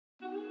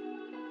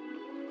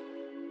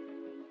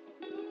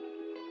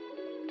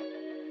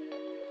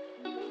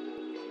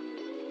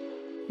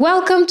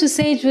Welcome to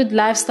Sagewood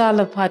Lifestyle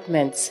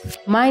Apartments.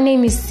 My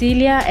name is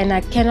Celia and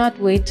I cannot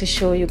wait to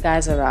show you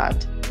guys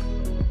around.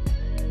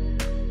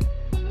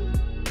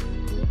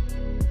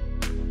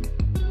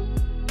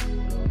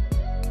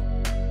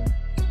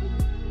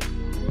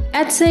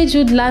 At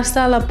Sagewood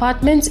Lifestyle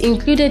Apartments,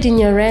 included in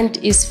your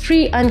rent is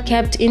free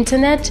uncapped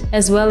internet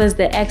as well as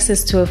the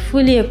access to a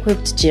fully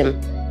equipped gym.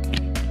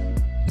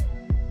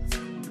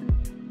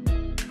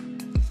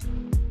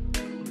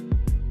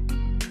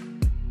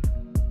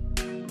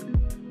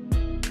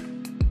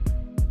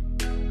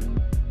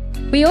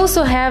 We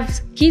also have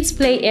kids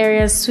play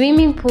areas,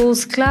 swimming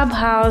pools,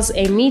 clubhouse,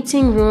 a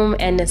meeting room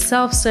and a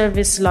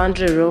self-service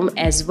laundry room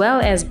as well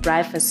as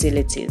braai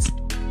facilities.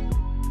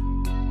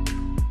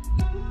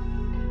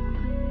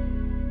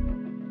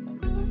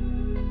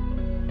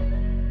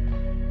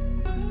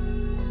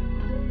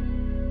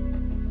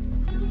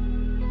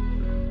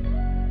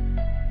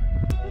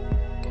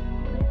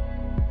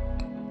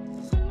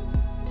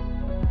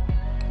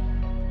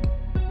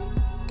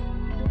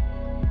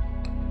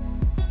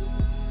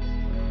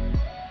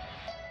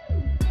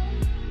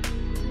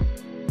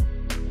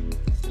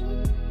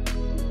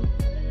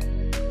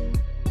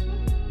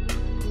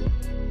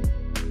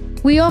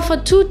 We offer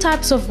two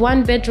types of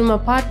one-bedroom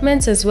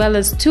apartments as well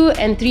as 2-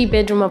 and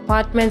 3-bedroom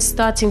apartments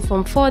starting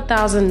from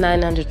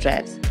 4,900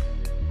 Rand.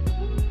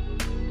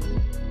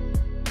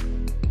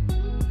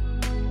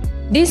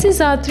 This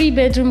is our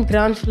 3-bedroom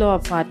ground floor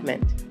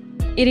apartment.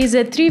 It is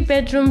a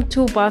 3-bedroom,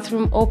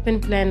 2-bathroom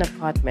open-plan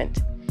apartment.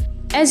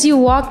 As you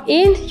walk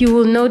in, you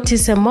will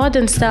notice a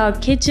modern-style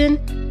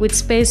kitchen with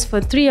space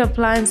for 3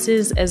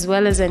 appliances as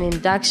well as an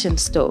induction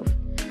stove.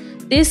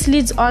 This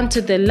leads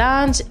onto the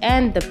lounge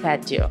and the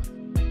patio.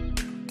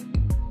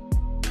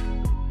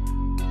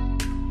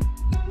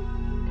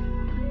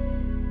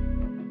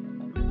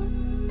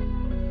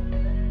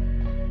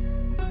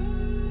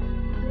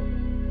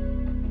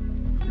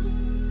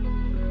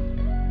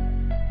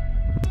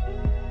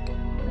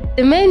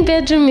 The main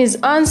bedroom is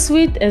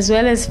ensuite as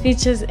well as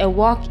features a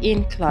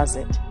walk-in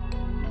closet.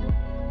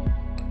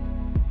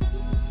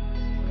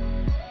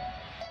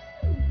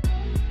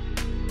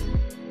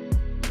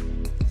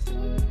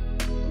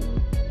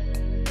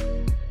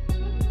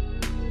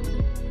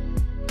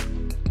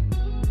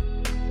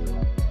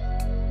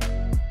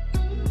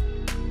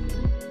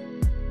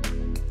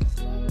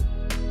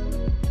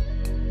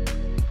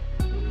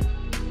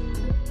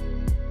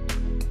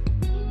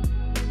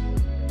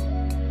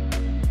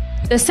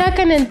 The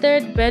second and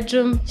third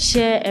bedroom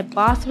share a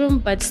bathroom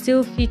but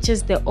still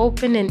features the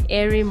open and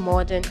airy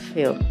modern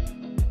feel.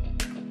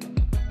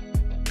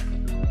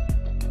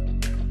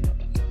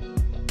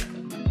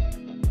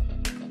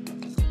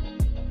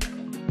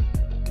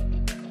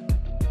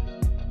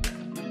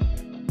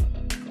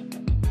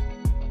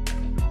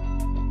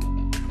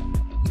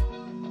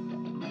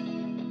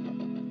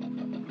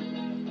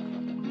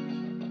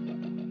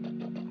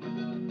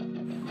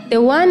 The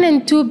 1-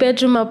 and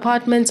 2-bedroom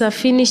apartments are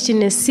finished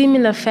in a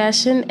similar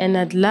fashion and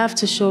I'd love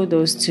to show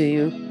those to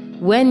you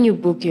when you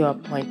book your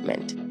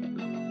appointment.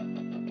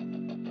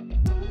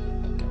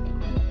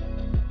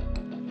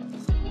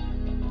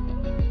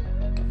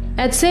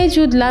 At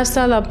Sagewood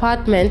Lifestyle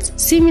Apartments,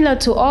 similar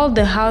to all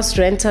the house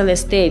rental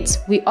estates,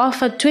 we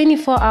offer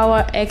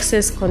 24-hour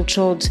access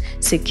controlled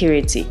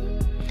security.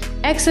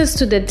 Access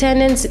to the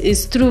tenants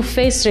is through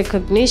face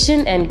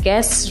recognition and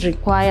guests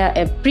require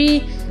a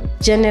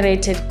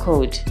pre-generated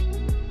code.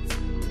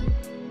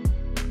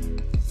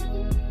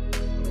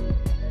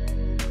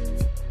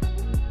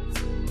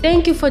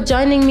 Thank you for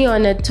joining me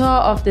on a tour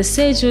of the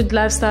Sagewood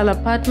Lifestyle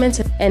Apartments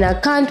and I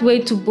can't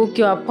wait to book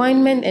your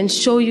appointment and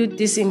show you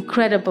this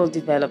incredible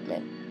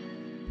development.